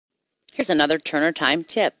Here's another Turner Time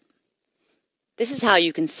tip. This is how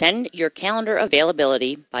you can send your calendar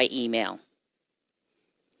availability by email.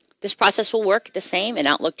 This process will work the same in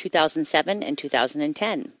Outlook 2007 and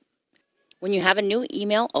 2010. When you have a new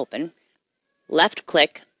email open,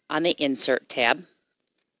 left-click on the Insert tab,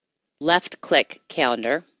 left-click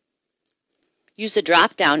Calendar. Use the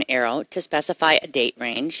drop-down arrow to specify a date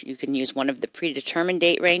range. You can use one of the predetermined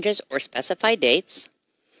date ranges or specify dates.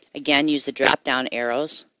 Again, use the drop-down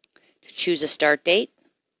arrows to choose a start date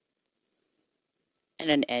and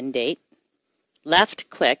an end date.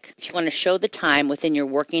 Left-click if you want to show the time within your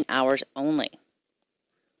working hours only.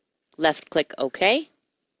 Left-click OK,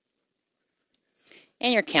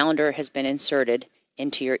 and your calendar has been inserted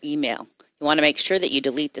into your email. You want to make sure that you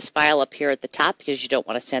delete this file up here at the top because you don't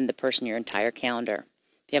want to send the person your entire calendar.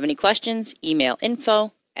 If you have any questions, email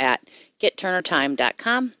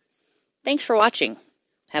info@getturnertime.com. Thanks for watching.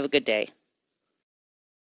 Have a good day.